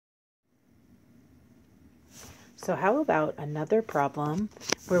So how about another problem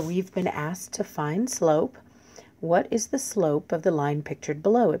where we've been asked to find slope? What is the slope of the line pictured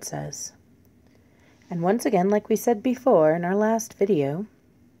below, it says. And once again, like we said before in our last video,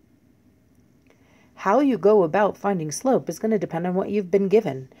 how you go about finding slope is going to depend on what you've been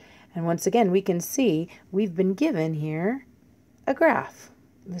given. And once again, we can see we've been given here a graph.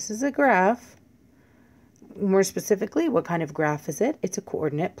 This is a graph. More specifically, what kind of graph is it? It's a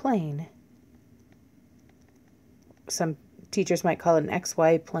coordinate plane. Some teachers might call it an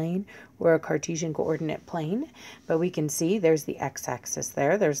XY plane or a Cartesian coordinate plane, but we can see there's the x-axis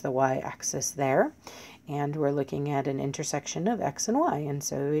there, there's the y-axis there, and we're looking at an intersection of x and y, and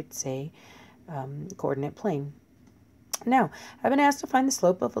so it's a coordinate plane. Now, I've been asked to find the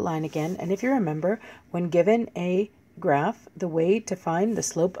slope of a line again, and if you remember, when given a graph, the way to find the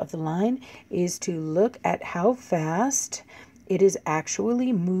slope of the line is to look at how fast it is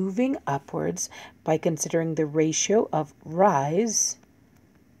actually moving upwards by considering the ratio of rise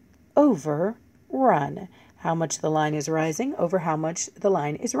over run. How much the line is rising over how much the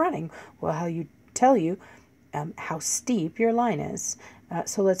line is running. Well, how you tell you how steep your line is.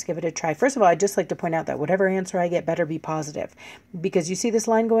 So let's give it a try. First of all, I'd just like to point out that whatever answer I get better be positive, because you see this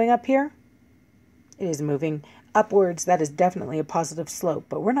line going up here? It is moving upwards. That is definitely a positive slope,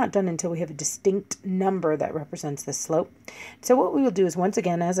 but we're not done until we have a distinct number that represents this slope. So what we will do is, once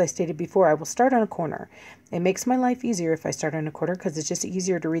again, as I stated before, I will start on a corner. It makes my life easier if I start on a corner because it's just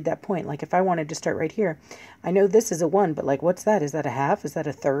easier to read that point. Like if I wanted to start right here, I know this is a 1, but like what's that? Is that a half? Is that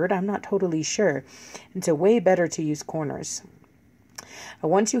a third? I'm not totally sure. And so way better to use corners.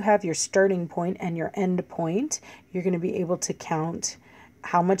 Once you have your starting point and your end point, you're going to be able to count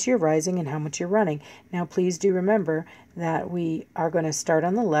how much you're rising and how much you're running. Now, please do remember that we are going to start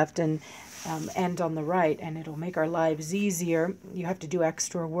on the left and end on the right, and it'll make our lives easier. You have to do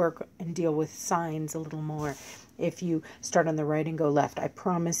extra work and deal with signs a little more if you start on the right and go left. I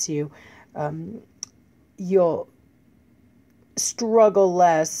promise you, you'll struggle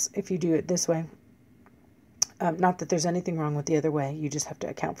less if you do it this way. Not that there's anything wrong with the other way. You just have to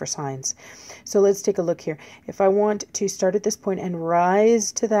account for signs. So let's take a look here. If I want to start at this point and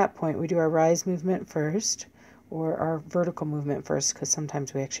rise to that point, we do our rise movement first, or our vertical movement first, because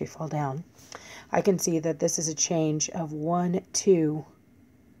sometimes we actually fall down. I can see that this is a change of 1, 2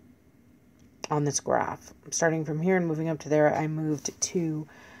 on this graph. Starting from here and moving up to there, I moved 2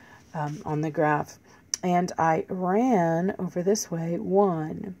 on the graph. And I ran over this way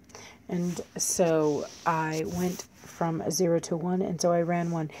 1. And so I went from 0 to 1, and so I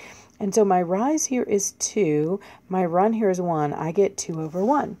ran 1. And so my rise here is 2. My run here is 1. I get 2 over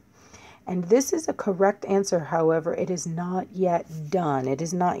 1. And this is a correct answer. However, it is not yet done. It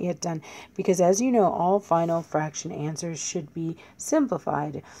is not yet done because, as you know, all final fraction answers should be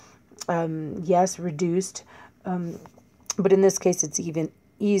simplified. Yes, reduced. But in this case, it's even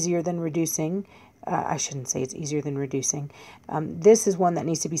easier than reducing. I shouldn't say it's easier than reducing. This is one that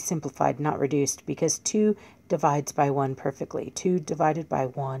needs to be simplified, not reduced, because 2 divides by 1 perfectly. 2 divided by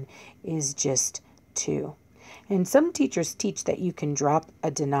 1 is just 2. And some teachers teach that you can drop a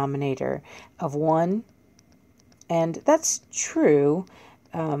denominator of 1, and that's true,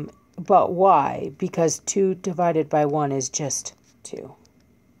 but why? Because 2 divided by 1 is just 2.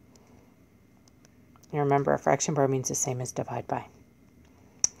 You remember, a fraction bar means the same as divide by.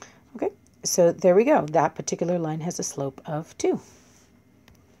 Okay. So there we go. That particular line has a slope of 2.